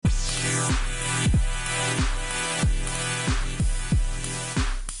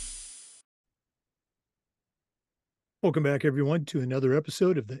Welcome back, everyone, to another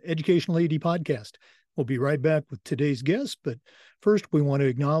episode of the Educational AD Podcast. We'll be right back with today's guest, but first we want to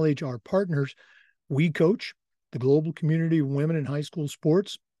acknowledge our partners, We Coach, the Global Community of Women in High School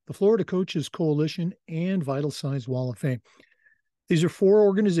Sports, the Florida Coaches Coalition, and Vital Signs Wall of Fame. These are four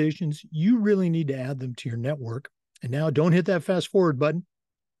organizations. You really need to add them to your network. And now don't hit that fast forward button.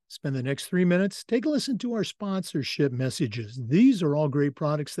 Spend the next 3 minutes. Take a listen to our sponsorship messages. These are all great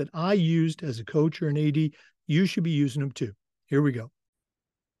products that I used as a coach or an AD. You should be using them too. Here we go.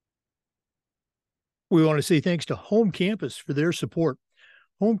 We want to say thanks to Home Campus for their support.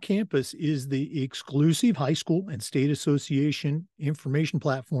 Home Campus is the exclusive high school and state association information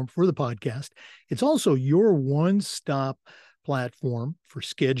platform for the podcast. It's also your one-stop platform for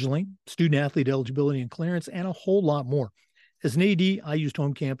scheduling, student-athlete eligibility and clearance, and a whole lot more. As an AD, I used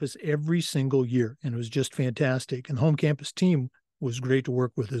Home Campus every single year, and it was just fantastic. And the Home Campus team was great to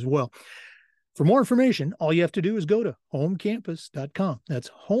work with as well. For more information, all you have to do is go to homecampus.com.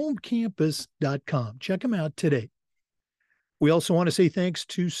 That's homecampus.com. Check them out today. We also want to say thanks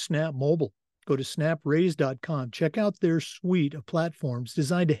to Snap Mobile. Go to snapraise.com. Check out their suite of platforms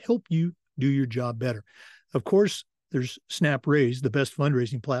designed to help you do your job better. Of course, there's Snap Raise, the best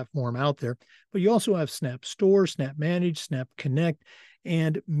fundraising platform out there, but you also have Snap Store, Snap Manage, Snap Connect,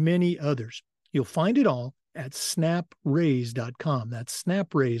 and many others. You'll find it all at snapraise.com. That's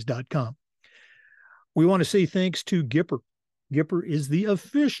snapraise.com. We want to say thanks to Gipper. Gipper is the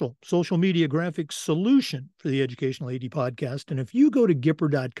official social media graphics solution for the Educational AD Podcast. And if you go to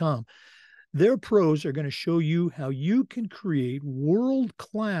Gipper.com, their pros are going to show you how you can create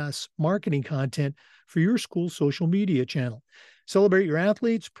world-class marketing content for your school's social media channel. Celebrate your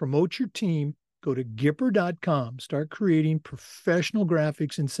athletes, promote your team. Go to Gipper.com. Start creating professional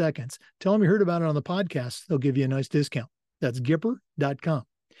graphics in seconds. Tell them you heard about it on the podcast. They'll give you a nice discount. That's Gipper.com.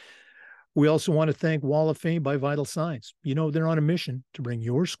 We also want to thank Wall of Fame by Vital Signs. You know, they're on a mission to bring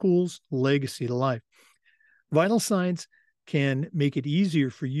your school's legacy to life. Vital Signs can make it easier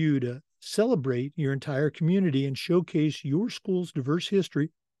for you to celebrate your entire community and showcase your school's diverse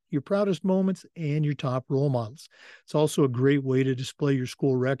history, your proudest moments, and your top role models. It's also a great way to display your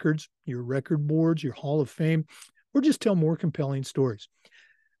school records, your record boards, your Hall of Fame, or just tell more compelling stories.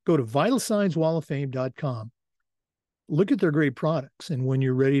 Go to vitalsignswalloffame.com. Look at their great products, and when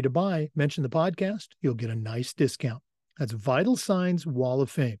you're ready to buy, mention the podcast. You'll get a nice discount. That's Vital Signs Wall of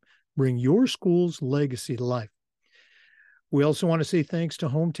Fame. Bring your school's legacy to life. We also want to say thanks to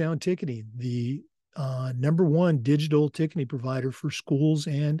Hometown Ticketing, the #1 digital ticketing provider for schools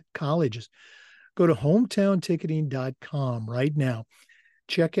and colleges. Go to hometownticketing.com right now.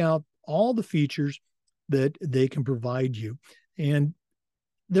 Check out all the features that they can provide you. And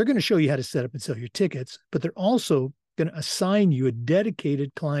they're going to show you how to set up and sell your tickets, but they're also going to assign you a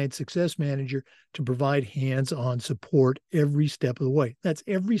dedicated client success manager to provide hands-on support every step of the way. That's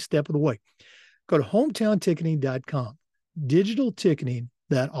every step of the way. Go to hometownticketing.com. Digital ticketing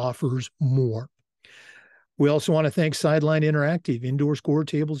that offers more. We also want to thank Sideline Interactive, indoor score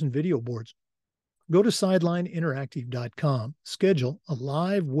tables and video boards. Go to sidelineinteractive.com. Schedule a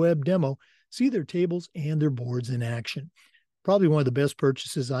live web demo. See their tables and their boards in action. Probably one of the best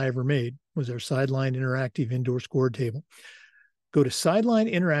purchases I ever made was our Sideline Interactive indoor score table. Go to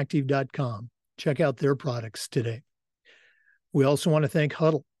sidelineinteractive.com. Check out their products today. We also want to thank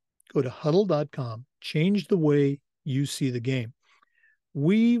Huddle. Go to huddle.com. Change the way you see the game.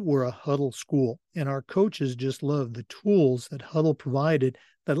 We were a Huddle school, and our coaches just loved the tools that Huddle provided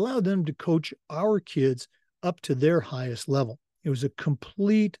that allowed them to coach our kids up to their highest level. It was a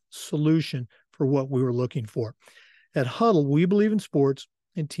complete solution for what we were looking for. At Huddle, we believe in sports,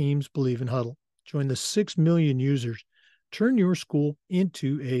 and teams believe in Huddle. Join the 6 million users. Turn your school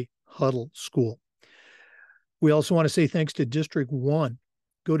into a Huddle school. We also want to say thanks to District 1.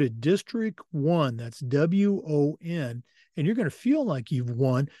 Go to District 1, that's WON, and you're going to feel like you've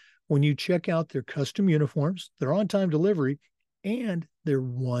won when you check out their custom uniforms, their on-time delivery, and their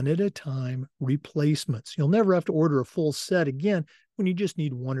one-at-a-time replacements. You'll never have to order a full set again when you just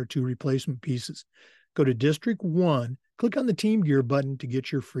need 1 or 2 replacement pieces. Go to District 1, click on the Team Gear button to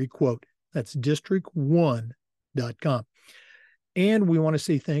get your free quote. That's district1.com. And we want to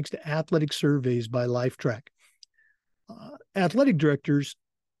say thanks to Athletic Surveys by LifeTrack. Athletic directors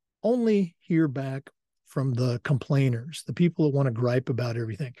only hear back from the complainers, the people that want to gripe about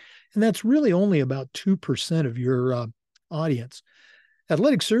everything. And that's really only about 2% of your audience.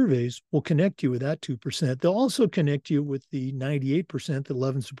 Athletic Surveys will connect you with that 2%. They'll also connect you with the 98% that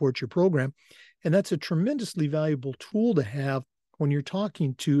love and support your program. And that's a tremendously valuable tool to have when you're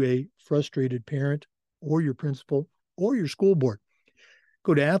talking to a frustrated parent or your principal or your school board.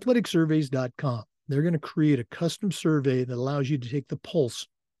 Go to athleticsurveys.com. they're going to create a custom survey that allows you to take the pulse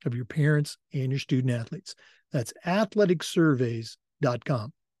of your parents and your student athletes. That's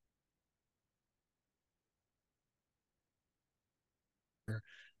athleticsurveys.com.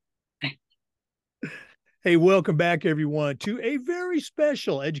 Hey, welcome back, everyone, to a very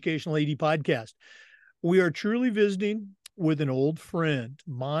special Educational AD podcast. We are truly visiting with an old friend,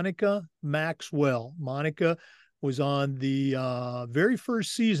 Monica Maxwell. Monica was on the very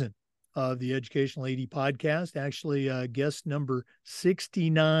first season of the Educational AD podcast, actually guest number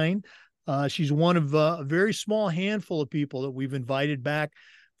 69. She's one of a very small handful of people that we've invited back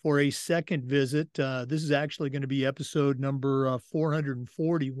for a second visit. This is actually going to be episode number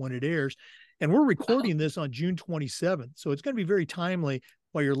 440 when it airs. And we're recording this on June 27th. So it's going to be very timely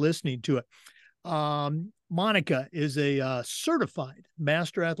while you're listening to it. Monica is a certified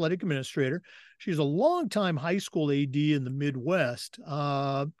master athletic administrator. She's a longtime high school AD in the Midwest.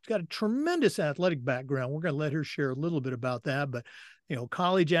 Got a tremendous athletic background. We're going to let her share a little bit about that. But,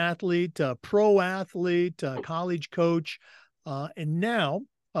 college athlete, pro athlete, college coach. And now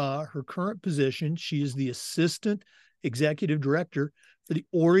her current position, she is the assistant executive director for the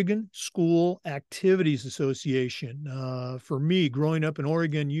Oregon School Activities Association. For me, growing up in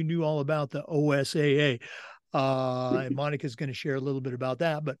Oregon, you knew all about the OSAA. And Monica's going to share a little bit about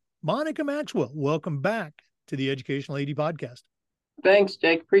that. But Monica Maxwell, welcome back to the Educational AD podcast. Thanks,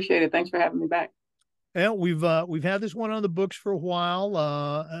 Jake. Appreciate it. Thanks for having me back. Well, we've had this one on the books for a while.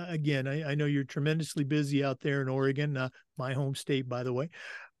 Again, I know you're tremendously busy out there in Oregon, my home state, by the way.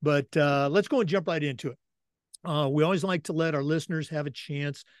 But let's go and jump right into it. We always like to let our listeners have a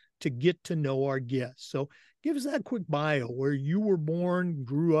chance to get to know our guests. So give us that quick bio, where you were born,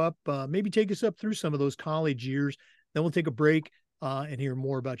 grew up, maybe take us up through some of those college years. Then we'll take a break and hear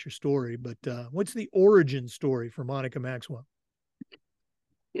more about your story. But what's the origin story for Monica Maxwell?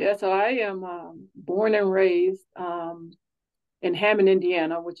 Yeah, so I am born and raised in Hammond,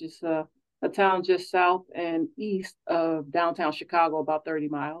 Indiana, which is a town just south and east of downtown Chicago, about 30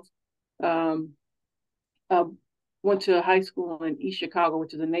 miles. Went to high school in East Chicago,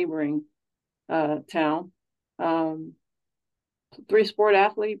 which is a neighboring town. 3-sport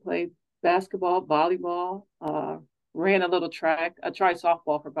athlete, played basketball, volleyball, ran a little track. I tried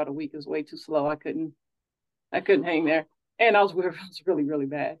softball for about a week. It was way too slow. I couldn't hang there. And I was really, really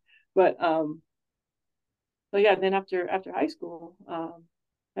bad. But so yeah, then after high school,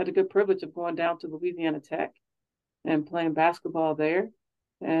 had the good privilege of going down to Louisiana Tech and playing basketball there,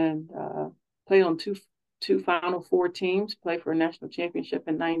 and played on two Final Four teams, played for a national championship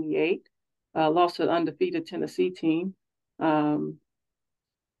in '98, lost to the undefeated Tennessee team. And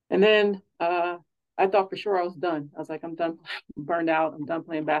then I thought for sure I was done. I was like, I'm done, burned out. I'm done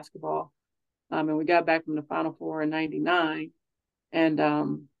playing basketball. And we got back from the Final Four in '99.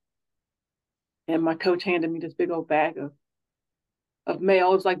 And my coach handed me this big old bag of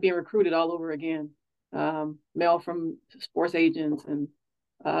mail. It was like being recruited all over again. Mail from sports agents and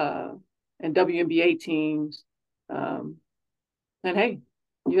WNBA teams. And hey,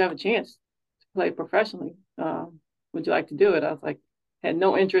 you have a chance to play professionally. Would you like to do it? I was like, had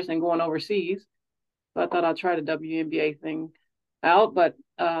no interest in going overseas. So I thought I'd try the WNBA thing out. But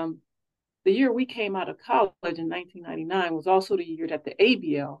the year we came out of college in 1999 was also the year that the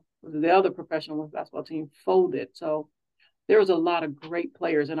ABL, the other professional women's basketball team, folded. So there was a lot of great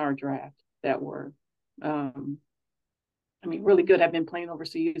players in our draft that were, really good. I've been playing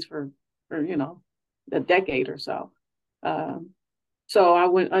overseas for a decade or so. So I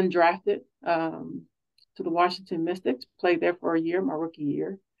went undrafted to the Washington Mystics, played there for a year, my rookie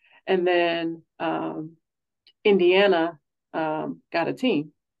year. And then Indiana got a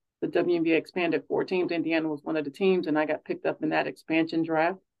team. The WNBA expanded 4 teams. Indiana was one of the teams, and I got picked up in that expansion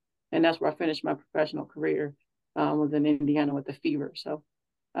draft. And that's where I finished my professional career, was in Indiana with the Fever. So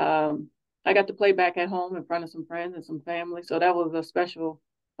I got to play back at home in front of some friends and some family. So that was a special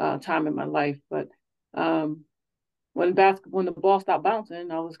time in my life. But when the ball stopped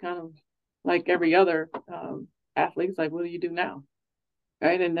bouncing, I was kind of like every other athlete. It's like, what do you do now?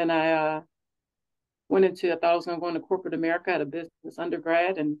 Right. And then I thought I was going to go into corporate America at a business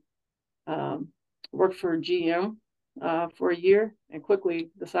undergrad, and worked for GM for a year, and quickly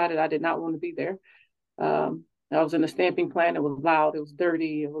decided I did not want to be there. I was in a stamping plant. It was loud. It was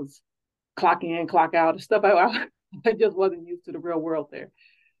dirty. It was clock in, clock out, and stuff. I just wasn't used to the real world there.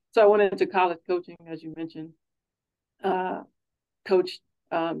 So I went into college coaching, as you mentioned. Coached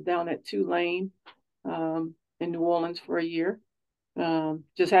down at Tulane in New Orleans for a year.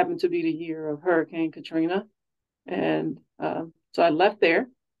 Just happened to be the year of Hurricane Katrina. And so I left there,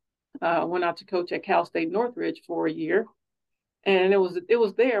 went out to coach at Cal State Northridge for a year. And it was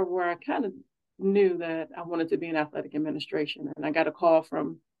there where I kind of knew that I wanted to be in athletic administration, and I got a call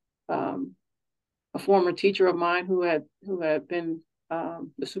from a former teacher of mine who had been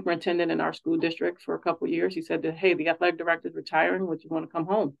the superintendent in our school district for a couple of years. He said that, hey, the athletic director is retiring. Would you want to come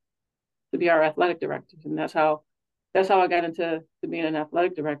home to be our athletic director? And that's how I got into being an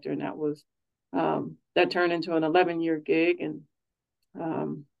athletic director. And that was that turned into an 11-year gig.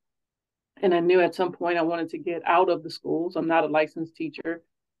 And I knew at some point I wanted to get out of the schools. I'm not a licensed teacher.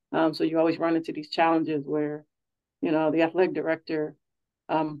 So you always run into these challenges where, the athletic director,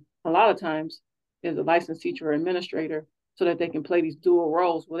 a lot of times is a licensed teacher or administrator so that they can play these dual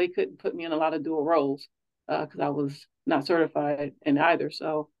roles. Well, they couldn't put me in a lot of dual roles because I was not certified in either.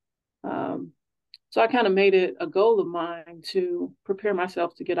 So I kind of made it a goal of mine to prepare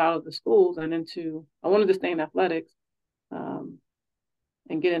myself to get out of the schools and I wanted to stay in athletics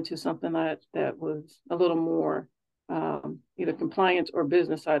and get into something that was a little more either compliance or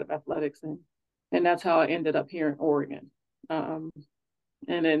business side of athletics. And that's how I ended up here in Oregon. And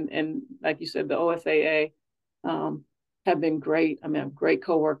like you said, the OSAA have been great. I mean, I have great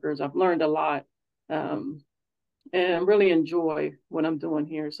coworkers. I've learned a lot and I really enjoy what I'm doing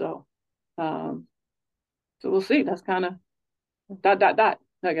here. So we'll see. That's kind of ... I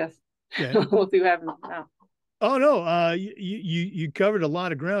guess. Yeah. We'll see what happens now. Oh no, you covered a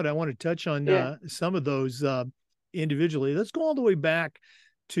lot of ground. I want to touch on some of those individually. Let's go all the way back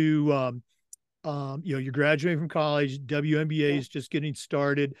to you're graduating from college, WNBA is just getting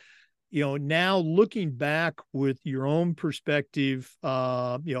started. Now looking back with your own perspective,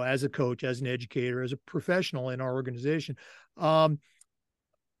 as a coach, as an educator, as a professional in our organization,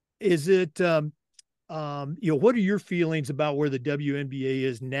 is it what are your feelings about where the WNBA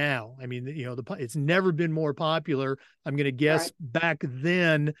is now? I mean, it's never been more popular. I'm going to guess back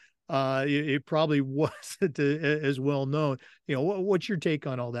then it probably wasn't as well known. What's your take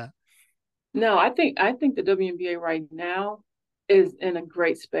on all that? No, I think the WNBA right now is in a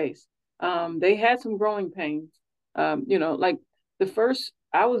great space. They had some growing pains. Like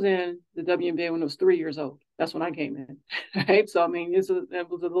I was in the WNBA when I was 3 years old. That's when I came in, right? So I mean, it was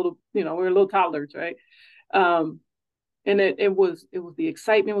a little, we were little toddlers, right? And it was the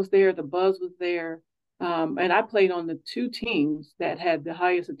excitement was there, the buzz was there, and I played on the two teams that had the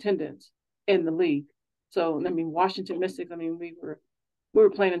highest attendance in the league. So I mean, Washington Mystics. I mean, we were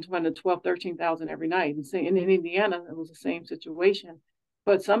playing in front of 12, 13,000 every night, and in Indiana it was the same situation.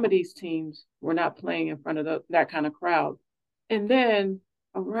 But some of these teams were not playing in front of that kind of crowd. And then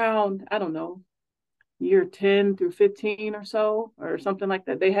around, I don't know, year 10 through 15 or so, or something like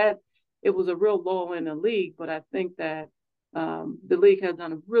that, it was a real lull in the league. But I think that the league has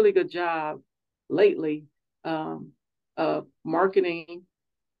done a really good job lately of marketing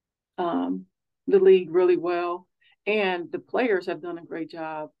the league really well. And the players have done a great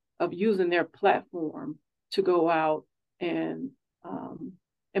job of using their platform to go out and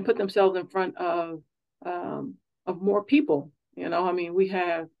put themselves in front of more people. I mean, you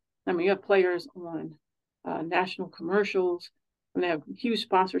have players on national commercials, and they have huge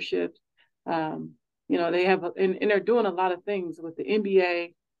sponsorships. They have, and they're doing a lot of things with the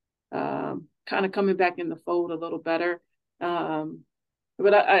NBA kind of coming back in the fold a little better.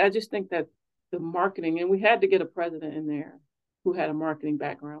 But I just think that the marketing, and we had to get a president in there who had a marketing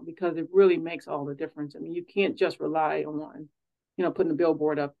background, because it really makes all the difference. I mean, you can't just rely on, putting a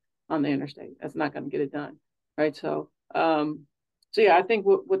billboard up on the interstate. That's not going to get it done, right? So yeah, I think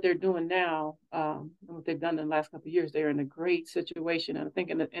what they're doing now, and what they've done in the last couple of years, they're in a great situation. And I think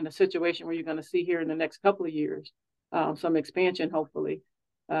in a situation where you're going to see here in the next couple of years, some expansion, hopefully.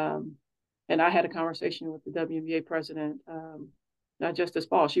 And I had a conversation with the WNBA president, not just this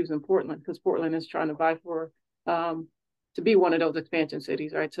fall. She was in Portland, because Portland is trying to vie for to be one of those expansion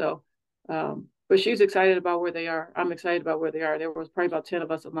cities, right? So, but she's excited about where they are. I'm excited about where they are. There was probably about 10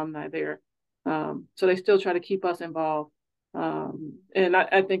 of us alumni there. So they still try to keep us involved. And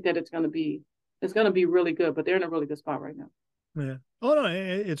I think that it's going to be really good, but they're in a really good spot right now. Yeah. Oh no,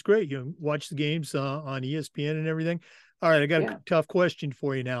 it's great. You watch the games on ESPN and everything. All right, I got a tough question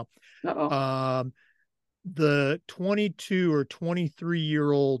for you now. The 22 or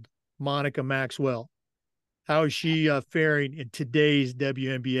 23-year-old Monica Maxwell, how is she faring in today's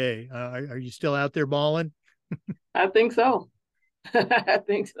WNBA? Are you still out there balling? I think so. I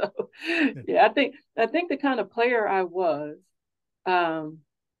think so. Yeah, I think the kind of player I was,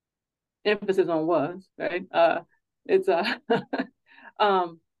 emphasis on was, right? It's I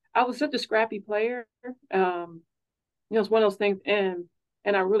was such a scrappy player. It's one of those things, and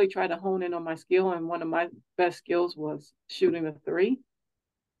I really tried to hone in on my skill, and one of my best skills was shooting a three.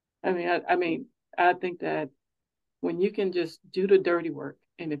 I mean, I think that when you can just do the dirty work.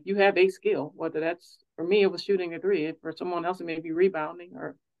 And if you have a skill, whether that's, for me, it was shooting a three. If for someone else, it may be rebounding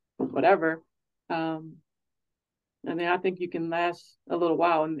or whatever. And then I think you can last a little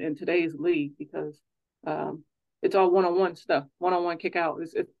while in today's league because it's all one-on-one stuff, one-on-one kick out.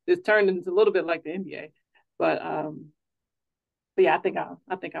 It's turned into a little bit like the NBA, but yeah, I think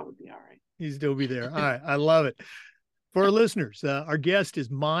I would be all right. You still be there. All right, I love it. For our listeners, our guest is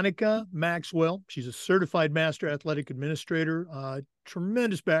Monica Maxwell. She's a certified master athletic administrator,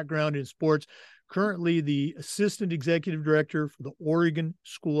 tremendous background in sports, currently the assistant executive director for the Oregon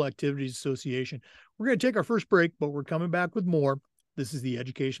School Activities Association. We're going to take our first break, but we're coming back with more. This is the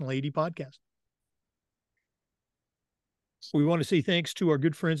Educational AD Podcast. We want to say thanks to our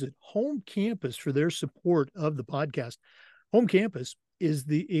good friends at Home Campus for their support of the podcast. Home Campus is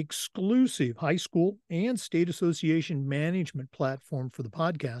the exclusive high school and state association management platform for the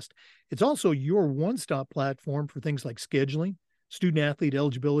podcast. It's also your one-stop platform for things like scheduling, student-athlete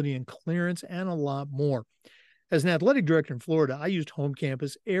eligibility and clearance, and a lot more. As an athletic director in Florida, I used Home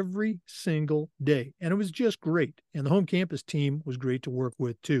Campus every single day, and it was just great. And the Home Campus team was great to work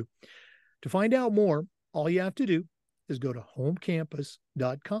with, too. To find out more, all you have to do is go to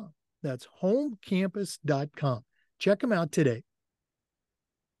homecampus.com. That's homecampus.com. Check them out today.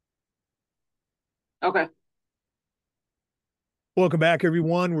 Okay. Welcome back,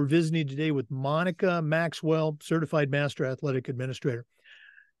 everyone. We're visiting today with Monica Maxwell, Certified Master Athletic Administrator.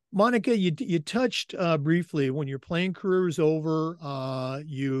 Monica, you touched briefly when your playing career was over.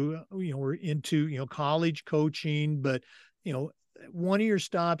 You were into college coaching, but one of your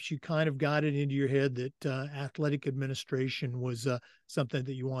stops, you kind of got it into your head that athletic administration was something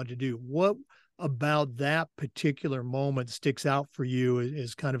that you wanted to do. What about that particular moment sticks out for you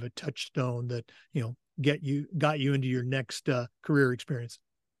as kind of a touchstone that got you into your next career experience?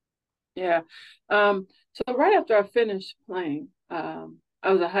 Yeah. So right after I finished playing,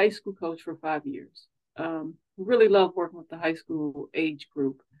 I was a high school coach for 5 years. Really loved working with the high school age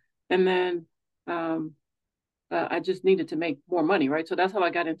group, and then I just needed to make more money, right? So that's how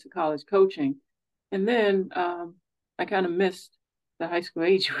I got into college coaching, and then I kind of missed the high school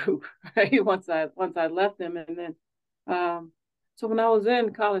age group, right? Once I left them, and then so when I was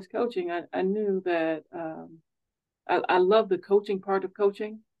in college coaching, I knew that I love the coaching part of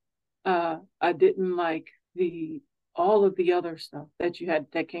coaching. I didn't like all of the other stuff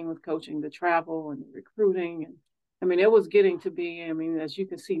that came with coaching, the travel and the recruiting, and I mean it was getting to be. I mean, as you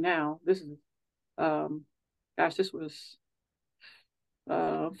can see now, this is this was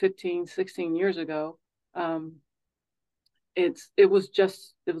 15, 16 years ago. It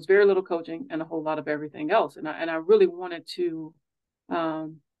was very little coaching and a whole lot of everything else. And I really wanted to, I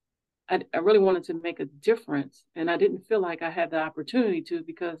really wanted to make a difference. And I didn't feel like I had the opportunity to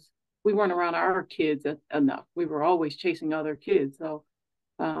because we weren't around our kids enough. We were always chasing other kids. So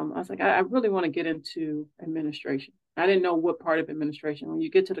I was like, I really want to get into administration. I didn't know what part of administration. When you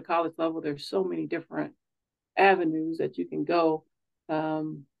get to the college level, there's so many different avenues that you can go.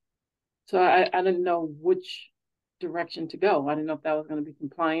 So I didn't know which direction to go. I didn't know if that was going to be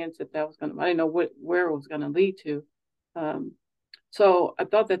compliance, I didn't know where it was going to lead to. So I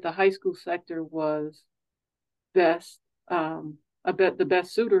thought that the high school sector was best, the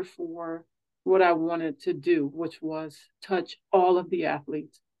best suitor for what I wanted to do, which was touch all of the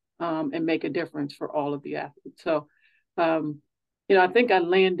athletes and make a difference for all of the athletes. So, I think I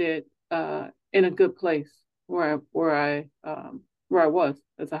landed in a good place where I was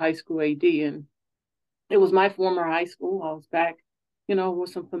as a high school AD, and it was my former high school. I was back, with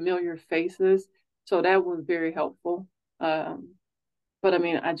some familiar faces, so that was very helpful. But I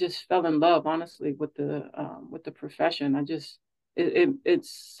mean, I just fell in love, honestly, with the profession.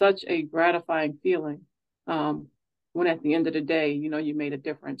 It's such a gratifying feeling when at the end of the day, you made a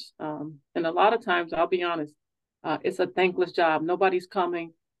difference. And a lot of times, I'll be honest, it's a thankless job. Nobody's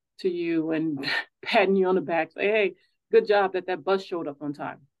coming to you and patting you on the back, say, "Hey, good job that bus showed up on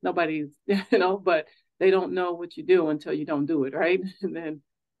time." Nobody's, but they don't know what you do until you don't do it, right? And then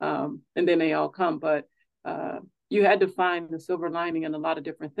they all come. But you had to find the silver lining in a lot of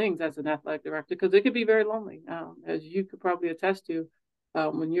different things as an athletic director, because it could be very lonely, as you could probably attest to,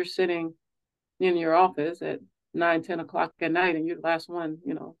 when you're sitting in your office at 9, 10 o'clock at night and you're the last one,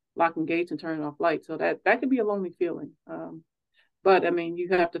 locking gates and turning off lights. So that could be a lonely feeling. But I mean, you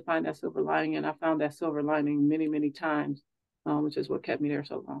have to find that silver lining, and I found that silver lining many, many times, which is what kept me there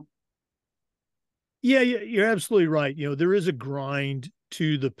so long. Yeah, you're absolutely right. There is a grind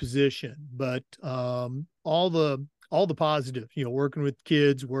to the position, but all the positive, working with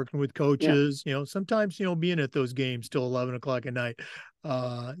kids, working with coaches, sometimes, being at those games till 11 o'clock at night,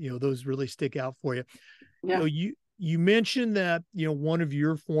 those really stick out for you. Yeah. You mentioned that, one of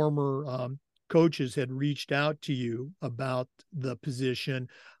your former coaches had reached out to you about the position.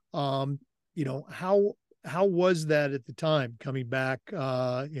 How was that at the time, coming back,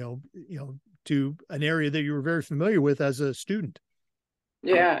 to an area that you were very familiar with as a student?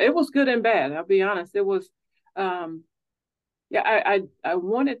 Yeah, it was good and bad. I'll be honest. It was, I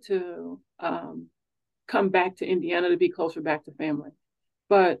wanted to come back to Indiana to be closer back to family.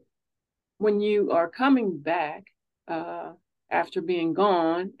 But when you are coming back after being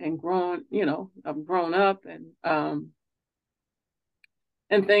gone and grown, I've grown up and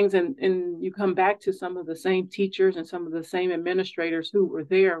things, and you come back to some of the same teachers and some of the same administrators who were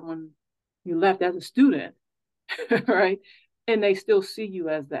there when you left as a student, right? And they still see you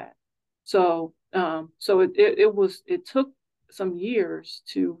as that. So it took some years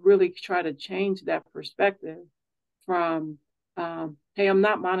to really try to change that perspective from, hey, I'm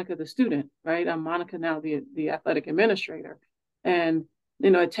not Monica the student, right? I'm Monica now, the athletic administrator. And,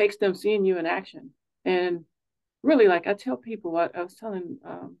 it takes them seeing you in action. And really, like I tell people, I was telling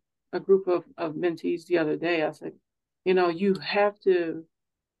a group of mentees the other day, I said, you have to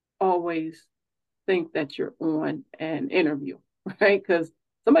always think that you're on an interview, right? Because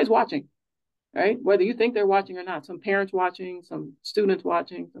somebody's watching, right? Whether you think they're watching or not, some parents watching, some students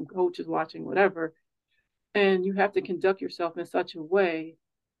watching, some coaches watching, whatever. And you have to conduct yourself in such a way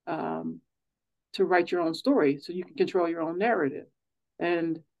to write your own story so you can control your own narrative.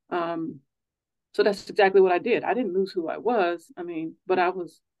 And so that's exactly what I did. I didn't lose who I was. But I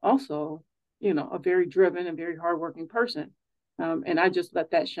was also, a very driven and very hardworking person. And I just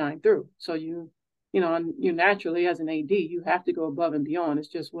let that shine through. So you naturally, as an AD, you have to go above and beyond. It's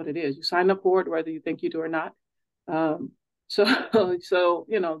just what it is. You sign up for it, whether you think you do or not. So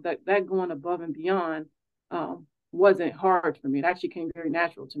that going above and beyond wasn't hard for me. It actually came very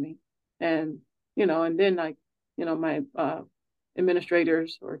natural to me. And, and then my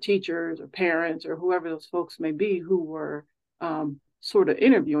administrators or teachers or parents or whoever those folks may be who were sort of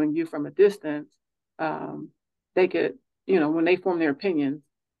interviewing you from a distance, they could, when they form their opinions,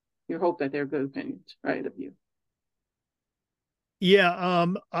 you hope that they're good opinions, right, of you. Yeah,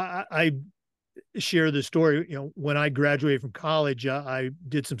 I share the story. When I graduated from college, I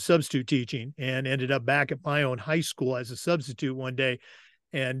did some substitute teaching and ended up back at my own high school as a substitute one day.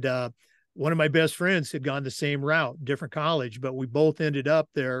 And one of my best friends had gone the same route, different college, but we both ended up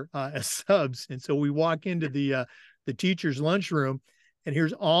there as subs. And so we walk into the teacher's lunchroom, and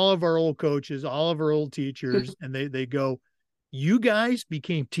here's all of our old coaches, all of our old teachers, and they go, "You guys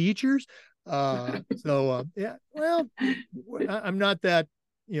became teachers?" Yeah, well, I'm not that,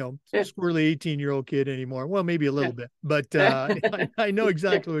 squirrely 18-year-old kid anymore. Well, maybe a little bit, but I know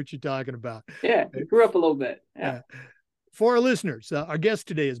exactly what you're talking about. Yeah, grew up a little bit. Yeah. For our listeners, our guest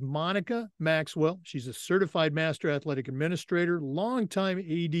today is Monica Maxwell. She's a certified master athletic administrator, longtime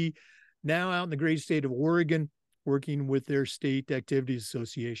AD, now out in the great state of Oregon, working with their state activities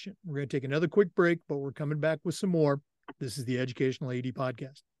association. We're going to take another quick break, but we're coming back with some more. This is the Educational AD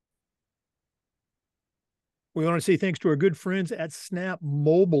Podcast. We want to say thanks to our good friends at Snap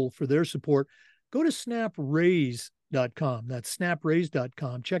Mobile for their support. Go to snapraise.com. That's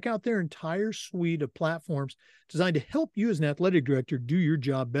snapraise.com. Check out their entire suite of platforms designed to help you as an athletic director do your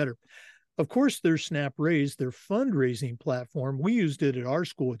job better. Of course, there's Snap Raise, their fundraising platform. We used it at our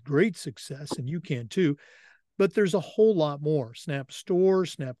school with great success, and you can too. But there's a whole lot more. Snap Store,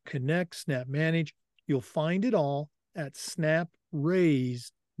 Snap Connect, Snap Manage. You'll find it all at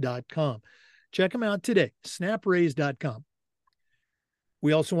snapraise.com. Check them out today, snapraise.com.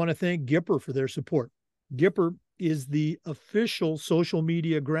 We also want to thank Gipper for their support. Gipper is the official social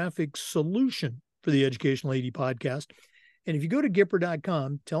media graphics solution for the Educational AD Podcast. And if you go to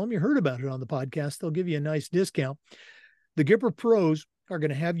Gipper.com, tell them you heard about it on the podcast, they'll give you a nice discount. The Gipper Pros are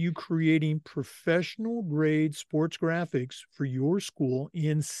going to have you creating professional grade sports graphics for your school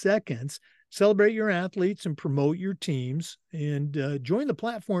in seconds. Celebrate your athletes and promote your teams, and join the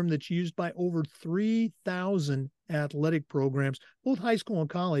platform that's used by over 3,000 athletic programs, both high school and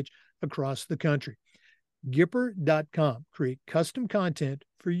college, across the country. Gipper.com. Create custom content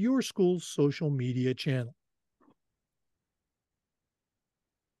for your school's social media channel.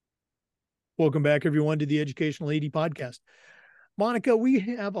 Welcome back, everyone, to the Educational AD Podcast. Monica, we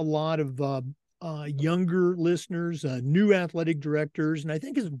have a lot of younger listeners, new athletic directors, and I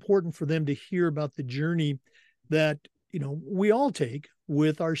think it's important for them to hear about the journey that we all take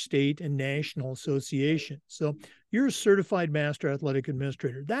with our state and national association. So you're a certified master athletic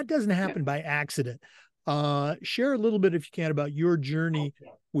administrator. That doesn't happen by accident. Share a little bit, if you can, about your journey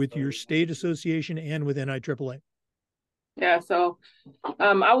with your state association and with NIAAA. Yeah, so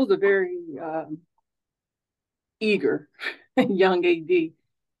I was a very eager young AD.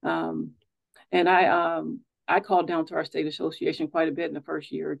 And I called down to our state association quite a bit in the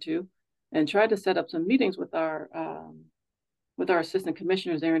first year or two, and tried to set up some meetings with our assistant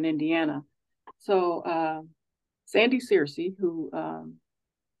commissioners there in Indiana. So Sandy Searcy, who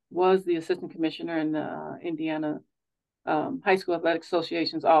was the assistant commissioner in the Indiana High School Athletic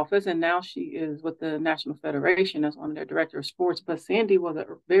Association's office, and now she is with the National Federation as one of their director of sports. But Sandy was a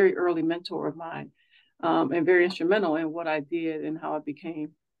very early mentor of mine, and very instrumental in what I did and how I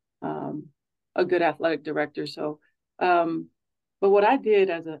became a good athletic director. So, but what I did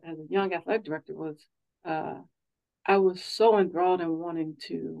as a young athletic director was I was so enthralled in wanting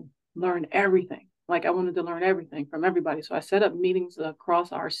to learn everything. Like I wanted to learn everything from everybody. So I set up meetings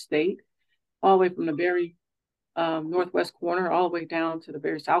across our state, all the way from the very northwest corner all the way down to the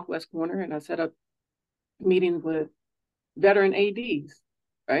very southwest corner. And I set up meetings with veteran ADs,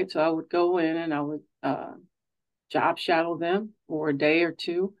 right? So I would go in and I would job shadow them for a day or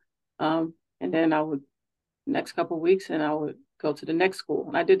two. And then I would, next couple of weeks, and I would go to the next school.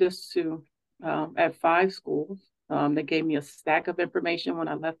 And I did this to at 5 schools. They gave me a stack of information when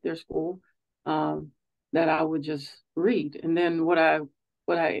I left their school that I would just read. And then what I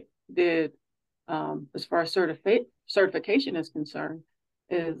did as far as certification is concerned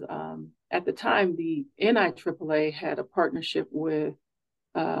is at the time the NIAAA had a partnership with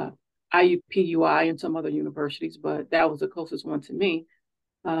IUPUI and some other universities, but that was the closest one to me,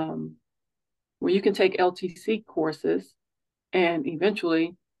 where you can take LTC courses and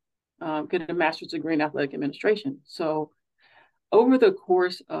eventually get a master's degree in athletic administration. So over the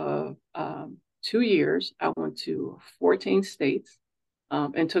course of 2 years, I went to 14 states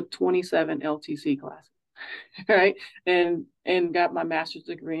and took 27 LTC classes, right? And got my master's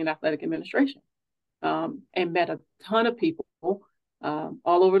degree in athletic administration, and met a ton of people all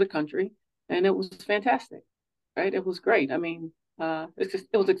over the country. And it was fantastic, right? It was great. I mean, it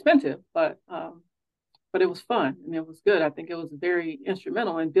was expensive, but it was fun and it was good. I think it was very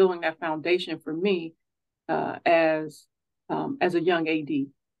instrumental in building that foundation for me as a young AD,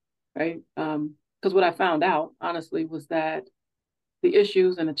 right? Because what I found out, honestly, was that the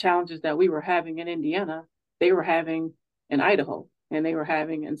issues and the challenges that we were having in Indiana, they were having in Idaho, and they were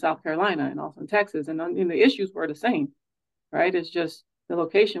having in South Carolina and also in Texas. And the issues were the same, right? It's just the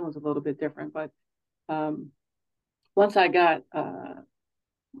location was a little bit different. But once I got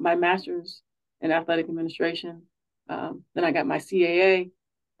my master's in athletic administration, then I got my CAA,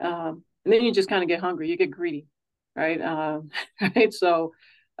 and then you just kind of get hungry, you get greedy, right? Right. So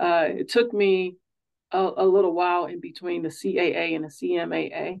it took me a little while in between the CAA and the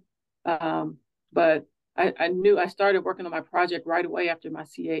CMAA, but I knew I started working on my project right away after my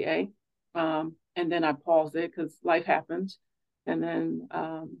CAA, and then I paused it because life happens, and then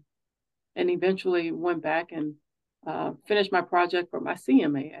and eventually went back and finished my project for my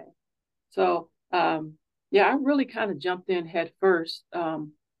CMAA. So yeah, I really kind of jumped in head first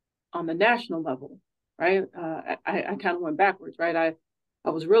on the national level, right? I kind of went backwards, right? I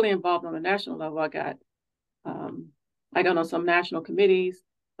was really involved on the national level. I got on some national committees.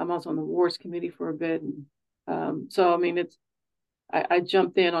 I'm also on the awards committee for a bit. And, so, I mean, I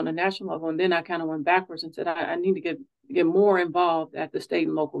jumped in on the national level, and then I kind of went backwards and said, I need to get more involved at the state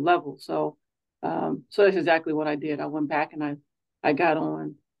and local level. So, so that's exactly what I did. I went back and I got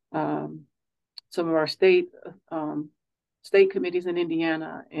on some of our state committees in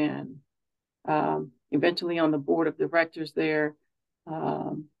Indiana, and eventually on the board of directors there,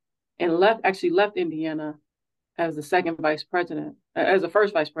 and left Indiana as the second vice president, as the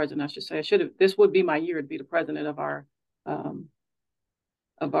first vice president, I should say. This would be my year to be the president of our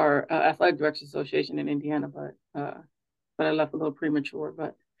Athletic Directors Association in Indiana, but I left a little premature.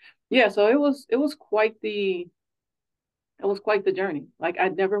 But yeah, so it was quite the journey. Like I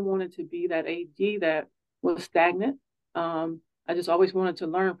never wanted to be that AD that was stagnant. I just always wanted to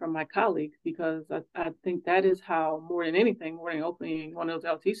learn from my colleagues, because I think that is how, more than anything, more than opening one of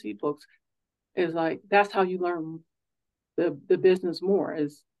those LTC books, is like, that's how you learn the business more,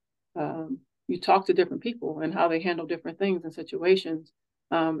 is you talk to different people and how they handle different things and situations.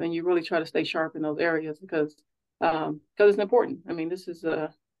 And you really try to stay sharp in those areas, because it's important. I mean, this is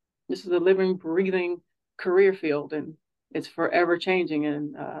a living, breathing career field, and it's forever changing.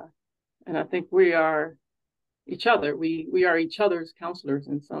 And I think we are each other. We are each other's counselors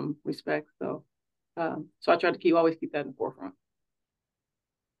in some respects. So I try to always keep that in the forefront.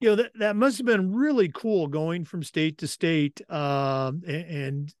 You know, that must have been really cool, going from state to state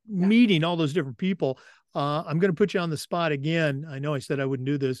and meeting all those different people. I'm going to put you on the spot again. I know I said I wouldn't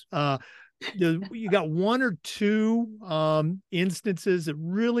do this. You got one or two instances that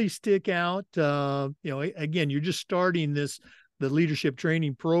really stick out? Again, you're just starting the leadership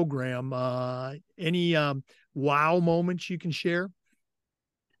training program. Any wow moments you can share?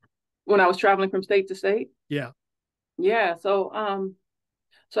 When I was traveling from state to state? Yeah. Yeah. So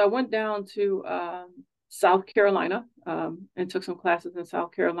I went down to South Carolina and took some classes in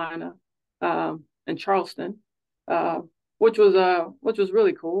South Carolina in Charleston, uh, which was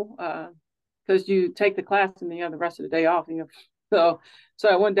really cool because you take the class and then you have the rest of the day off. So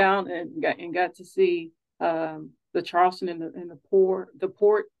I went down and got to see the Charleston and the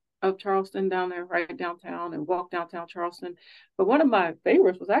port of Charleston down there, right downtown, and walk downtown Charleston. But one of my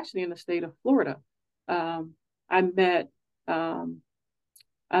favorites was actually in the state of Florida. I met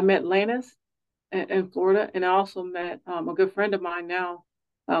Lannis in Florida, and I also met a good friend of mine now.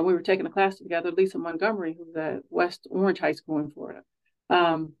 We were taking a class together, Lisa Montgomery, who's at West Orange High School in Florida.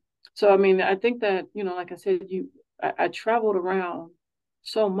 So, I mean, I think that, like I said, I traveled around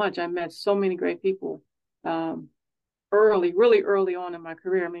so much. I met so many great people really early on in my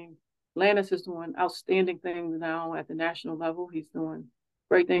career. I mean, Lannis is doing outstanding things now at the national level. He's doing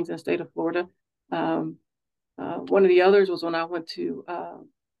great things in the state of Florida. One of the others was when I went to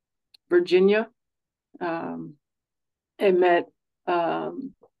Virginia and met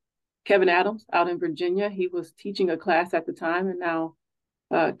Kevin Adams out in Virginia. He was teaching a class at the time, and now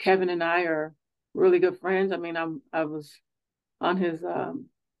Kevin and I are really good friends. I mean, I was on his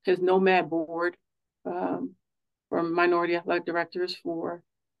Nomad board for minority athletic directors for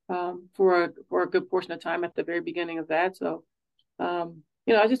a good portion of time at the very beginning of that. So, I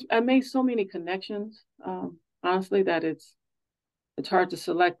made so many connections. Honestly, that it's hard to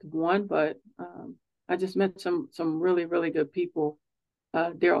select one, but I just met some really good people.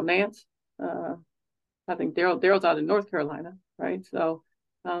 Daryl Nance, I think Daryl's out in North Carolina, right? So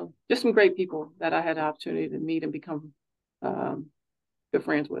just some great people that I had the opportunity to meet and become good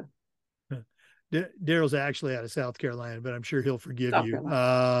friends with. Daryl's actually out of South Carolina, but I'm sure he'll forgive you.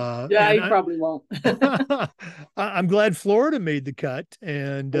 Yeah, he probably won't. I'm glad Florida made the cut.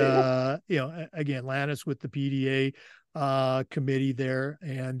 And, again, Lannis with the PDA committee there.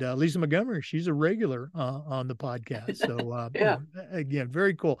 And Lisa Montgomery, she's a regular on the podcast. So, yeah. Again,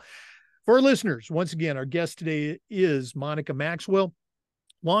 very cool. For our listeners, once again, our guest today is Monica Maxwell,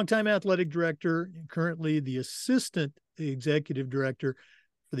 longtime athletic director, and currently the assistant executive director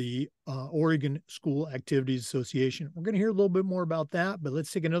for the Oregon School Activities Association. We're going to hear a little bit more about that, but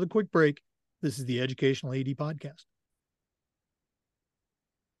let's take another quick break. This is the Educational AD Podcast.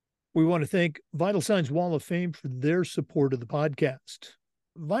 We want to thank Vital Signs Wall of Fame for their support of the podcast.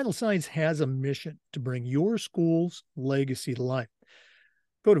 Vital Signs has a mission to bring your school's legacy to life.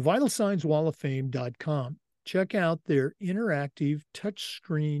 Go to vitalsignswalloffame.com. Check out their interactive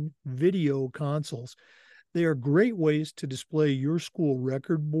touchscreen video consoles. They are great ways to display your school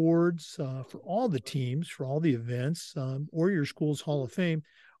record boards for all the teams, for all the events, or your school's Hall of Fame,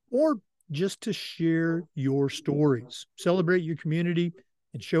 or just to share your stories, celebrate your community,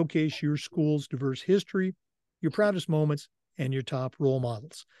 and showcase your school's diverse history, your proudest moments, and your top role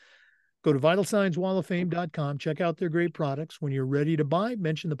models. Go to vitalsignswalloffame.com. Check out their great products. When you're ready to buy,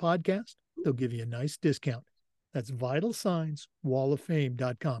 mention the podcast. They'll give you a nice discount. That's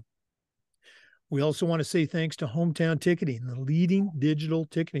vitalsignswalloffame.com. We also want to say thanks to Hometown Ticketing, the leading digital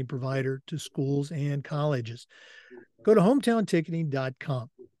ticketing provider to schools and colleges. Go to hometownticketing.com.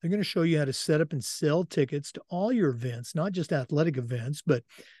 They're going to show you how to set up and sell tickets to all your events, not just athletic events, but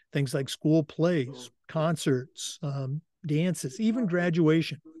things like school plays, concerts, dances, even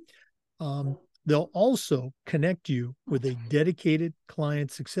graduation. They'll also connect you with a dedicated client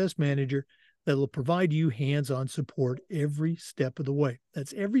success manager that will provide you hands-on support every step of the way.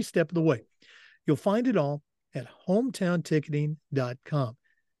 That's every step of the way. You'll find it all at hometownticketing.com.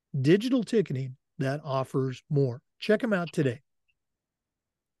 Digital ticketing that offers more. Check them out today.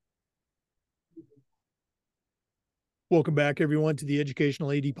 Welcome back, everyone, to the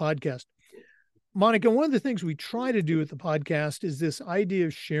Educational AD Podcast. Monica, one of the things we try to do with the podcast is this idea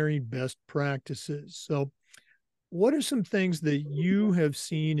of sharing best practices. So what are some things that you have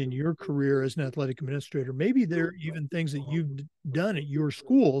seen in your career as an athletic administrator? Maybe there are even things that you've done at your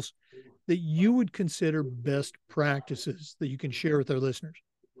schools that you would consider best practices that you can share with our listeners.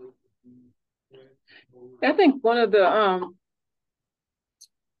 I think one of the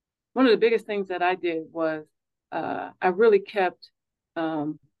biggest things that I did was I really kept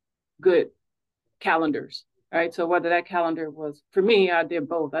good calendars, right? So whether that calendar was, for me, I did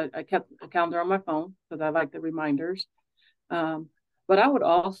both. I kept a calendar on my phone because I like the reminders. But I would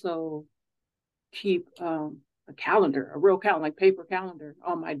also keep a calendar, a real calendar, like paper calendar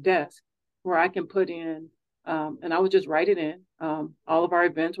on my desk. where I can put in, and I would just write it in, all of our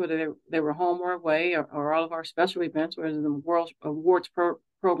events, whether they were home or away, or all of our special events, whether it's the World Awards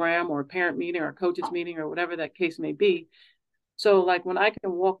program or a parent meeting or a coaches meeting or whatever that case may be. So like when I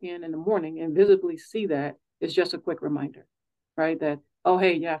can walk in the morning and visibly see that, it's just a quick reminder, right? That, oh,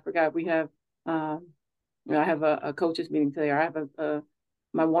 hey, yeah, I forgot we have, I have a coaches meeting today, or I have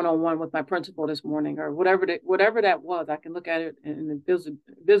my one-on-one with my principal this morning, or whatever that was. I can look at it and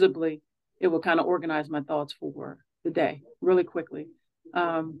visibly, it will kind of organize my thoughts for the day really quickly.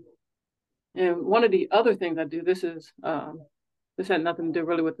 And one of the other things I do, this had nothing to do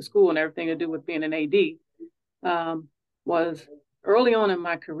really with the school and everything to do with being an AD, was early on in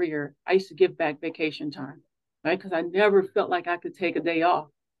my career, I used to give back vacation time, right? Because I never felt like I could take a day off.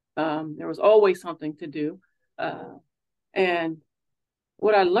 There was always something to do. And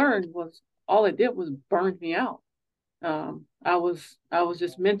what I learned was all it did was burned me out. I was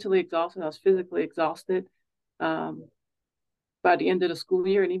just mentally exhausted. I was physically exhausted by the end of the school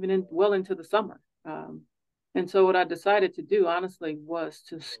year, and even well into the summer. And so what I decided to do, honestly, was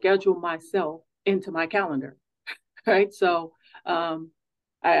to schedule myself into my calendar. Right. So when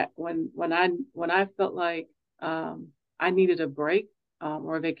I felt like I needed a break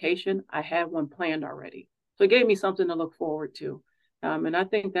or a vacation, I had one planned already. So it gave me something to look forward to. And I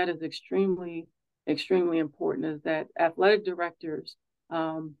think that is extremely, extremely important, is that athletic directors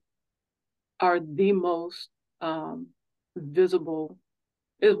are the most visible,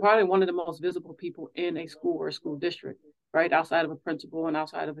 is probably one of the most visible people in a school or a school district, right? Outside of a principal and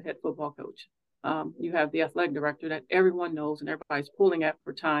outside of a head football coach. You have the athletic director that everyone knows and everybody's pulling at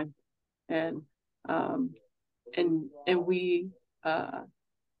for time. And we have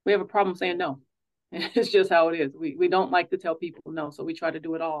a problem saying no. It's just how it is. We don't like to tell people no, so we try to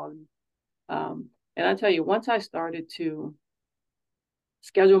do it all. And I tell you, once I started to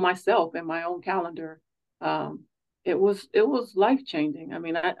schedule myself in my own calendar, it was life-changing. I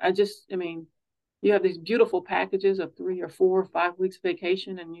mean, you have these beautiful packages of 3 or 4 or 5 weeks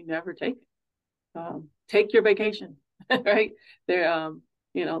vacation, and you never take it. Take your vacation, right?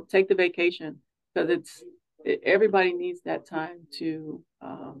 Take the vacation, because everybody needs that time to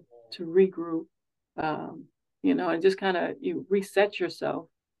regroup, and just kind of you reset yourself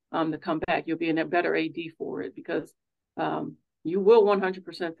to come back. You'll be in a better AD for it, because you will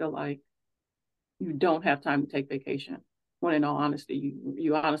 100% feel like you don't have time to take vacation, when in all honesty,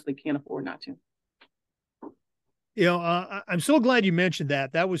 you honestly can't afford not to. I'm so glad you mentioned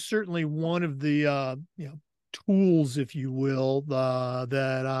that. That was certainly one of the tools, if you will,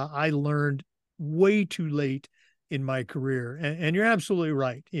 that I learned way too late in my career. And you're absolutely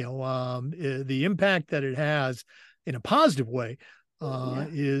right. The impact that it has in a positive way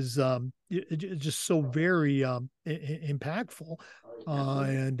is just so very impactful.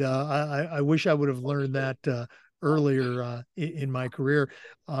 And I wish I would have learned that earlier in my career.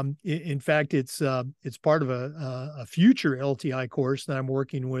 In fact, it's part of a future LTI course that I'm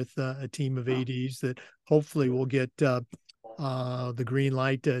working with a team of ADs that hopefully will get the green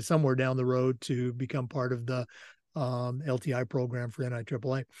light somewhere down the road to become part of the LTI program for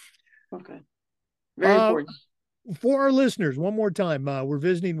NIAAA. Okay. Very important. For our listeners, one more time, we're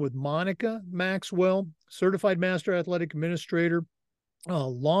visiting with Monica Maxwell, Certified Master Athletic Administrator,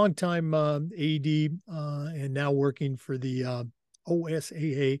 longtime AD, and now working for the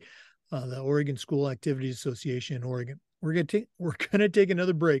OSAA, the Oregon School Activities Association in Oregon. We're gonna take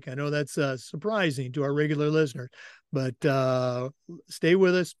another break. I know that's surprising to our regular listeners, but stay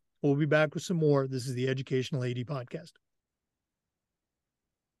with us. We'll be back with some more. This is the Educational AD Podcast.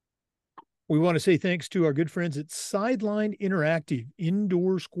 We want to say thanks to our good friends at Sideline Interactive,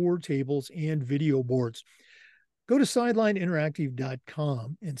 indoor score tables and video boards. Go to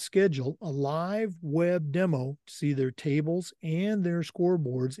sidelineinteractive.com and schedule a live web demo to see their tables and their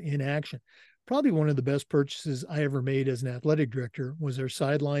scoreboards in action. Probably one of the best purchases I ever made as an athletic director was their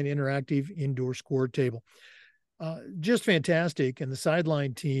Sideline Interactive indoor score table. Just fantastic, and the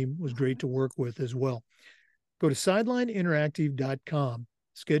Sideline team was great to work with as well. Go to sidelineinteractive.com.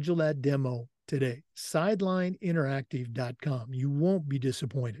 Schedule that demo today. Sidelineinteractive.com. You won't be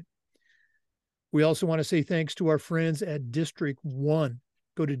disappointed. We also want to say thanks to our friends at District 1.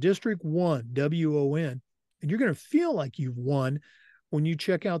 Go to District 1, WON, and you're going to feel like you've won when you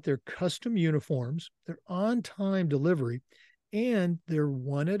check out their custom uniforms, their on-time delivery, and their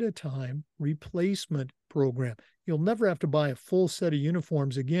one-at-a-time replacement program. You'll never have to buy a full set of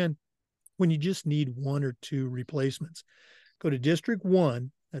uniforms again when you just need 1 or 2 replacements. Go to District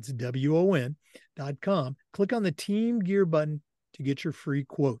 1, that's WON.com. Click on the Team Gear button to get your free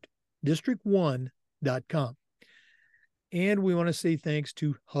quote. District1.com. And we want to say thanks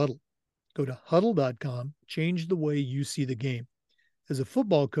to Huddle. Go to huddle.com, change the way you see the game. As a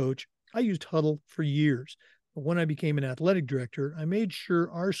football coach, I used Huddle for years. But when I became an athletic director, I made sure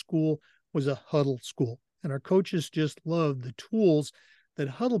our school was a Huddle school. And our coaches just loved the tools that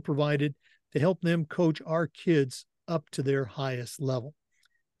Huddle provided to help them coach our kids up to their highest level.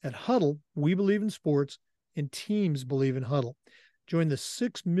 At Huddle, we believe in sports and teams believe in Huddle. Join the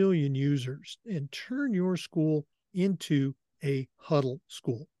 6 million users and turn your school into a Huddle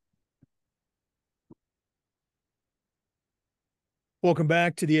school. Welcome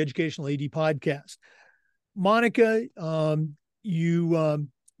back to the Educational AD Podcast. Monica, you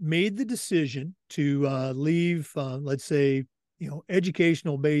made the decision to leave, let's say,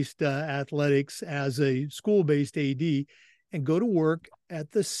 educational-based athletics as a school-based AD and go to work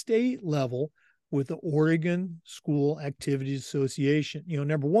at the state level with the Oregon School Activities Association.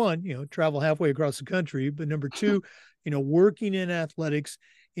 Number one, travel halfway across the country, but number two, working in athletics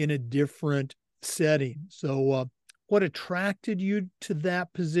in a different setting. So what attracted you to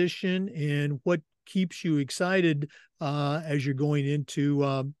that position and what keeps you excited as you're going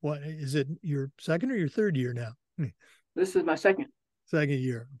into, what is it, your second or your third year now? This is my second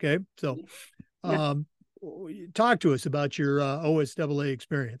year. Okay. So yeah. Talk to us about your OSAA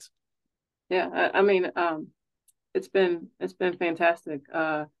experience. Yeah. I mean, it's been fantastic.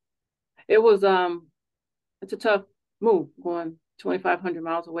 It's a tough move going 2,500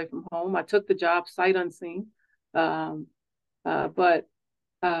 miles away from home. I took the job sight unseen. But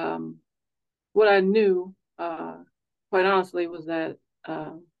what I knew, quite honestly, was that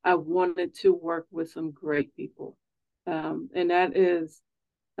I wanted to work with some great people. And that is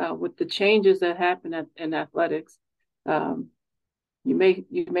with the changes that happen in athletics. You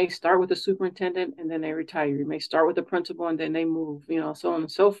may start with a superintendent and then they retire. You may start with a principal and then they move, so on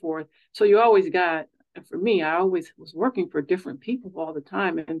and so forth. So you always got, and for me, I always was working for different people all the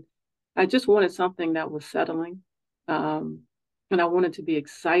time. And I just wanted something that was settling. And I wanted to be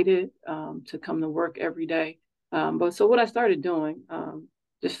excited to come to work every day. But so what I started doing,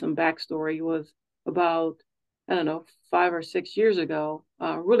 just some backstory, was about, 5 or 6 years ago,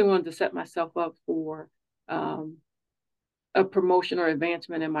 really wanted to set myself up for a promotion or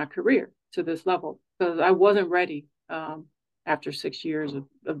advancement in my career to this level because I wasn't ready after 6 years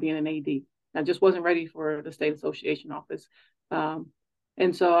of being an AD. I just wasn't ready for the state association office.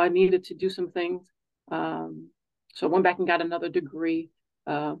 And so I needed to do some things. So I went back and got another degree.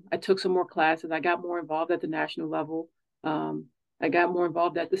 I took some more classes. I got more involved at the national level. I got more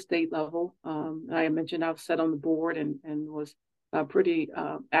involved at the state level. I mentioned I was set on the board and was pretty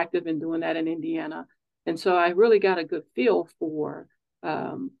active in doing that in Indiana. And so I really got a good feel for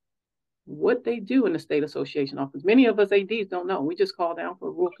what they do in the state association office. Many of us ADs don't know. We just call down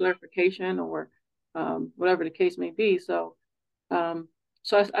for rule clarification or whatever the case may be. So I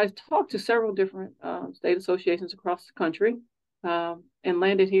talked to several different state associations across the country and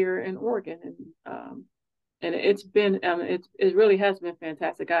landed here in Oregon. And it's been, it really has been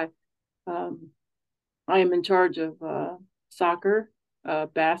fantastic. I am in charge of soccer,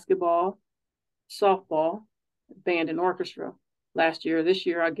 basketball, softball, band, and orchestra. This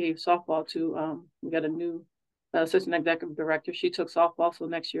year, I gave softball to, we got a new assistant executive director. She took softball, so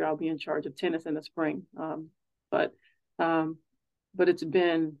next year I'll be in charge of tennis in the spring. But it's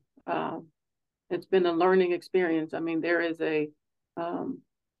been a learning experience. I mean, there's a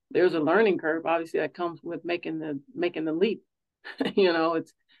learning curve, obviously, that comes with making the leap.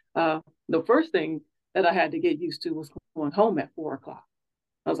 It's the first thing that I had to get used to was going home at 4:00.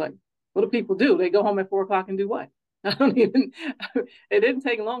 I was like, what do people do? They go home at 4:00 and do what? It didn't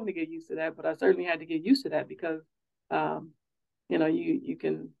take long to get used to that, but I certainly had to get used to that because, you're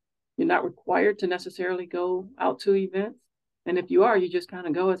not required to necessarily go out to events. And if you are, you just kind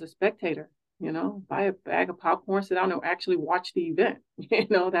of go as a spectator, buy a bag of popcorn, sit down and actually watch the event.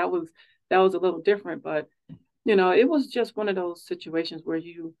 That was a little different, but, it was just one of those situations where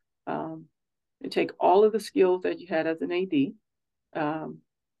you take all of the skills that you had as an AD,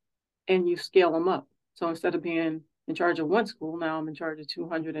 and you scale them up. So instead of being in charge of one school, now I'm in charge of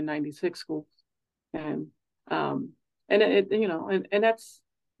 296 schools. And that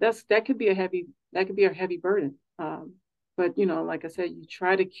could be a heavy burden. But like I said, you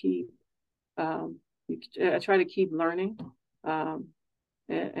try to keep I try to keep learning and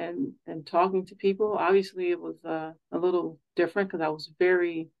talking to people. Obviously, it was a little different because I was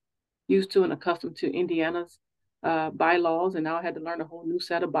very used to and accustomed to Indiana's bylaws, and now I had to learn a whole new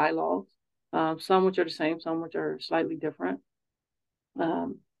set of bylaws. Some which are the same, some which are slightly different.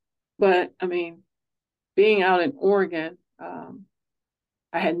 But I mean, being out in Oregon,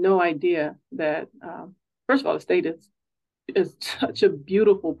 I had no idea that first of all, the state is such a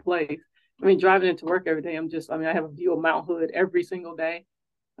beautiful place. I mean, driving into work every day, I have a view of Mount Hood every single day.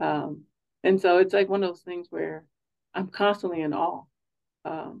 Um, and so it's like one of those things where I'm constantly in awe.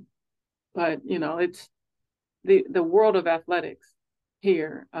 Um, but it's the world of athletics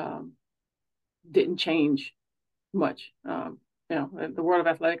here didn't change much. The world of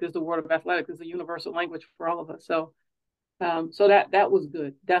athletics is the world of athletics is a universal language for all of us. So that was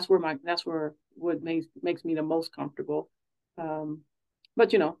good. That's where what makes me the most comfortable. But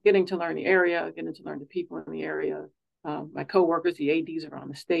getting to learn the area, getting to learn the people in the area, my coworkers, the ADs around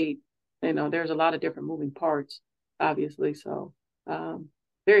the state. There's a lot of different moving parts, obviously. So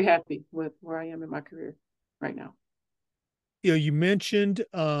very happy with where I am in my career right now. You mentioned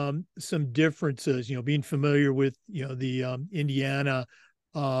some differences, being familiar with, the Indiana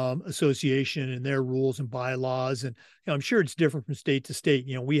association and their rules and bylaws. And I'm sure it's different from state to state.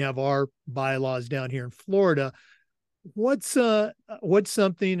 We have our bylaws down here in Florida. What's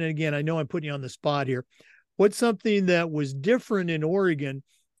something, and again, I know I'm putting you on the spot here. What's something that was different in Oregon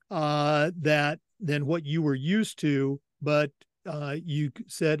that than what you were used to, but you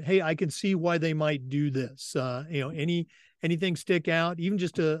said, hey, I can see why they might do this. Anything stick out, even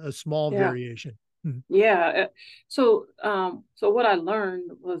just a small Yeah. variation? Yeah. So what I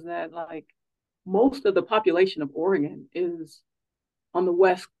learned was that like most of the population of Oregon is on the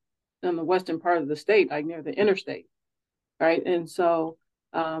western part of the state, like near the interstate, right? And so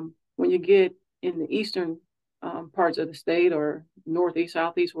when you get in the eastern parts of the state or northeast,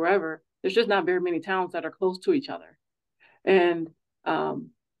 southeast, wherever, there's just not very many towns that are close to each other. And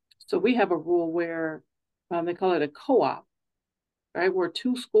so we have a rule where they call it a co-op, right? Where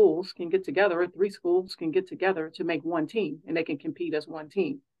two schools can get together, or three schools can get together to make one team, and they can compete as one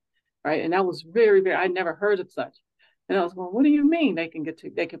team, right? And that was very, very. I never heard of such, and I was going, "What do you mean they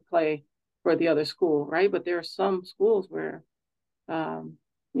could play for the other school, right?" But there are some schools where,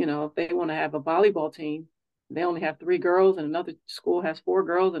 if they want to have a volleyball team, they only have three girls, and another school has four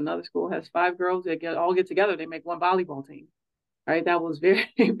girls, another school has five girls. They all get together, they make one volleyball team, right? That was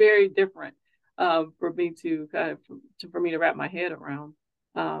very, very different for me to kind of for me to wrap my head around.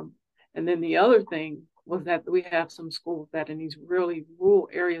 And then the other thing was that we have some schools that in these really rural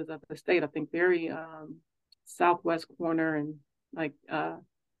areas of the state, I think very southwest corner and like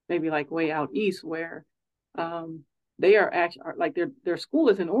maybe like way out east, where they are actually like their school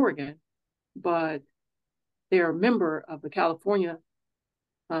is in Oregon, but they're a member of the California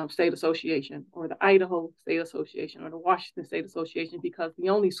State Association or the Idaho State Association or the Washington State Association, because the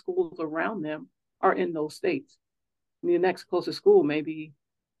only schools around them are in those states. And the next closest school may be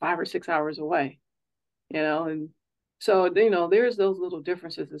 5 or 6 hours away, and so, there's those little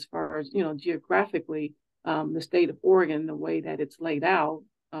differences as far as, geographically, the state of Oregon, the way that it's laid out,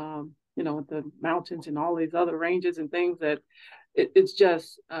 with the mountains and all these other ranges and things that it's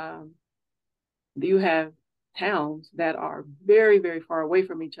just, you have towns that are very, very far away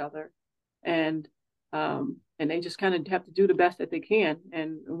from each other, and they just kind of have to do the best that they can,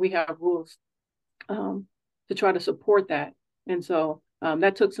 and we have rules to try to support that, and so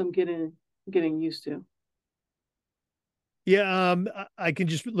that took some getting used to. Yeah, I can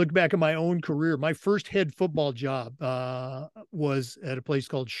just look back at my own career. My first head football job was at a place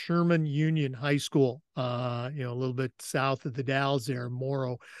called Sherman Union High School, a little bit south of the Dalles there,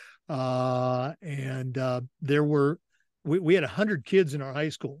 Morrow. And there were, we had 100 kids in our high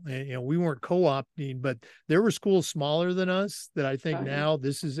school, and we weren't co-opting, but there were schools smaller than us that I think now,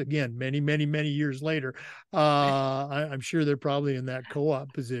 this is again many, many, many years later, I'm sure they're probably in that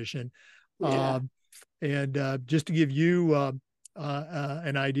co-op position. Yeah. And just to give you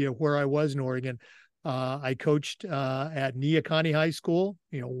an idea of where I was in Oregon, I coached at Neocani High School,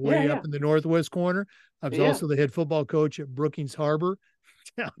 way up in the northwest corner. I was also the head football coach at Brookings Harbor,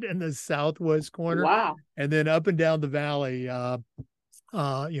 down in the southwest corner. Wow. And then up and down the valley,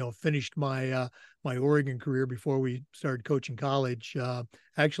 finished my my Oregon career before we started coaching college,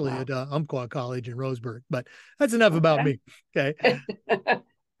 actually at Umpqua College in Roseburg. But that's enough about me. Okay.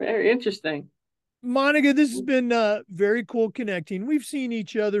 Very interesting. Monica, this has been very cool connecting. We've seen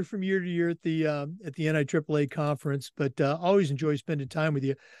each other from year to year at the NIAAA conference, but always enjoy spending time with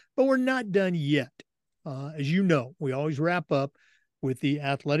you. But we're not done yet. As you know, we always wrap up with the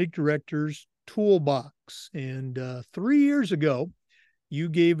athletic director's toolbox. And 3 years ago, you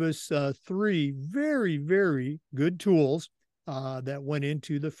gave us 3 very, very good tools that went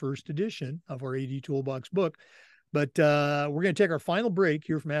into the first edition of our AD Toolbox book. But we're going to take our final break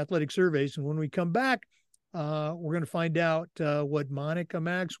here from Athletic Surveys. And when we come back, we're going to find out what Monica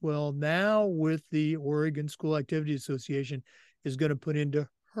Maxwell, now with the Oregon School Activity Association, is going to put into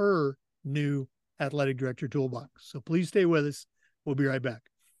her new athletic director toolbox. So please stay with us. We'll be right back.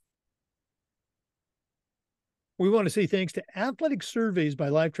 We want to say thanks to Athletic Surveys by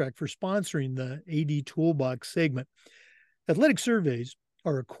Lifetrack for sponsoring the AD Toolbox segment. Athletic surveys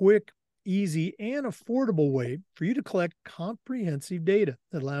are a quick, easy, and affordable way for you to collect comprehensive data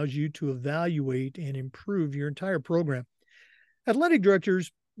that allows you to evaluate and improve your entire program. Athletic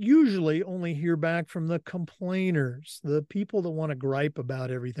directors usually only hear back from the complainers, the people that want to gripe about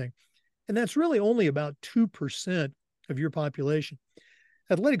everything. And that's really only about 2% of your population.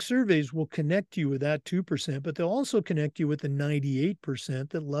 Athletic surveys will connect you with that 2%, but they'll also connect you with the 98%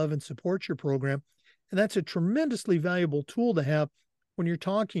 that love and support your program. And that's a tremendously valuable tool to have when you're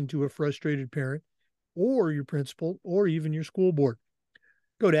talking to a frustrated parent or your principal or even your school board.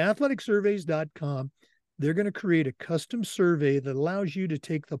 Go to athleticsurveys.com. They're going to create a custom survey that allows you to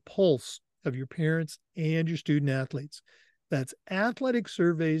take the pulse of your parents and your student athletes. That's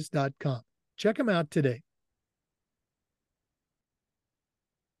athleticsurveys.com. Check them out today.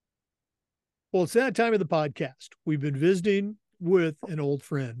 Well, it's that time of the podcast. We've been visiting with an old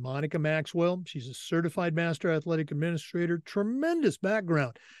friend, Monica Maxwell. She's a certified master athletic administrator, tremendous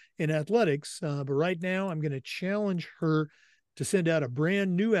background in athletics. But right now, I'm going to challenge her to send out a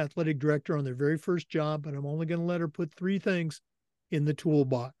brand new athletic director on their very first job, but I'm only going to let her put 3 things in the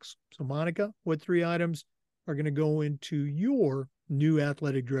toolbox. So, Monica, what 3 items are going to go into your new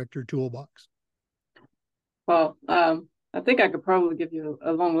athletic director toolbox? Well, I think I could probably give you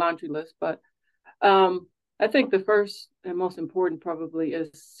a long laundry list, but I think the first and most important probably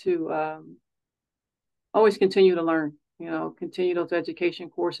is to always continue to learn, continue those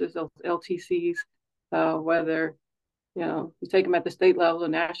education courses, those LTCs, whether, you take them at the state level, the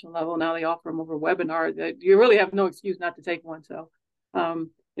national level. Now they offer them over webinar. That you really have no excuse not to take one. So,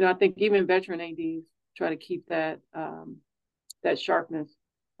 I think even veteran ADs try to keep that sharpness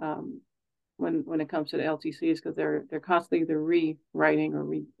when it comes to the LTCs, because they're constantly either rewriting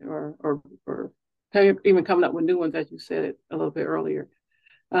or even coming up with new ones, as you said it a little bit earlier.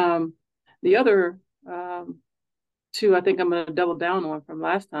 The other 2, I think I'm going to double down on from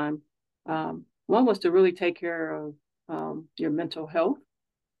last time. One was to really take care of your mental health.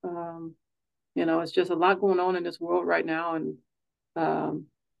 It's just a lot going on in this world right now, and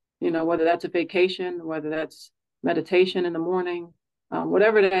whether that's a vacation, whether that's meditation in the morning,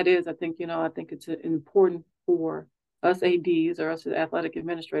 whatever that is, I think it's important for us ADs or us as athletic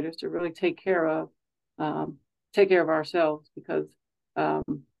administrators to really take care of ourselves, because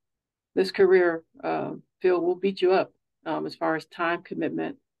this career field will beat you up as far as time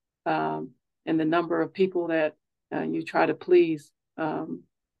commitment and the number of people that you try to please. And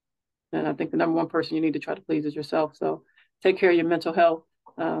I think the number one person you need to try to please is yourself. So take care of your mental health.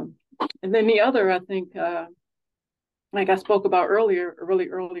 And then the other, I think, like I spoke about really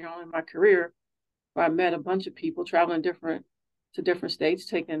early on in my career, where I met a bunch of people traveling to different states,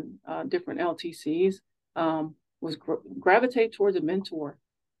 taking different LTCs, was gravitate towards a mentor.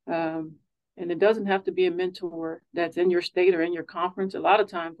 And it doesn't have to be a mentor that's in your state or in your conference. A lot of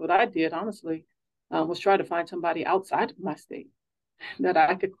times what I did, honestly, was try to find somebody outside of my state that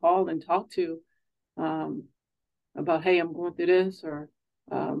I could call and talk to about, hey, I'm going through this, or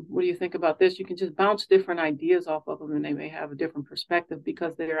what do you think about this? You can just bounce different ideas off of them, and they may have a different perspective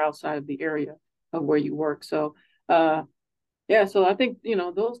because they're outside of the area of where you work. So, so I think,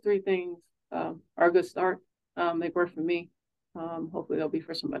 those 3 things are a good start. They work for me. Hopefully they'll be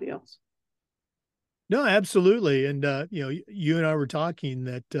for somebody else. No, absolutely. And, you and I were talking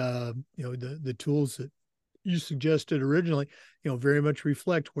that, the tools that you suggested originally, very much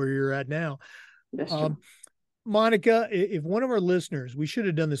reflect where you're at now. That's true. Monica, if one of our listeners, we should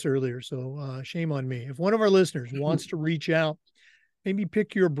have done this earlier, so shame on me. If one of our listeners wants to reach out, maybe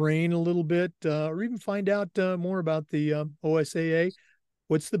pick your brain a little bit, or even find out more about the OSAA,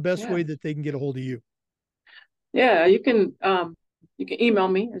 what's the best way that they can get a hold of you? Yeah, you can email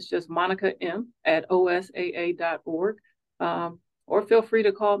me. It's just monicaM@osaa.org. Or feel free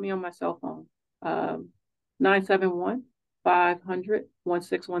to call me on my cell phone,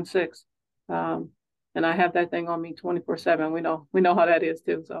 971-500-1616. And I have that thing on me 24/7. We know how that is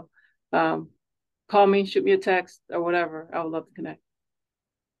too. So call me, shoot me a text or whatever. I would love to connect.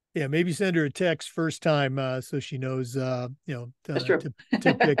 Yeah, maybe send her a text first time so she knows, to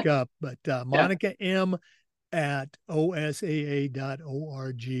pick up. But Monica M at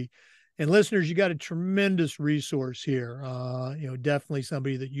osaa.org. And listeners, you got a tremendous resource here. Definitely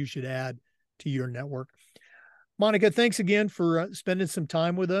somebody that you should add to your network. Monica, thanks again for spending some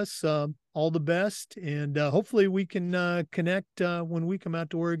time with us. All the best. And hopefully we can connect when we come out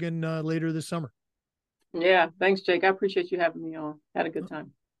to Oregon later this summer. Yeah, thanks, Jake. I appreciate you having me on. Had a good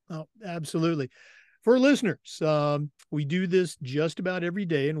time. Oh, absolutely. For listeners, we do this just about every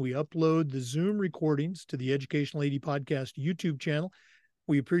day, and we upload the Zoom recordings to the Educational AD Podcast YouTube channel.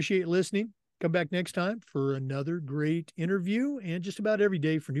 We appreciate listening. Come back next time for another great interview, and just about every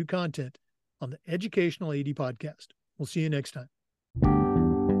day for new content on the Educational AD Podcast. We'll see you next time.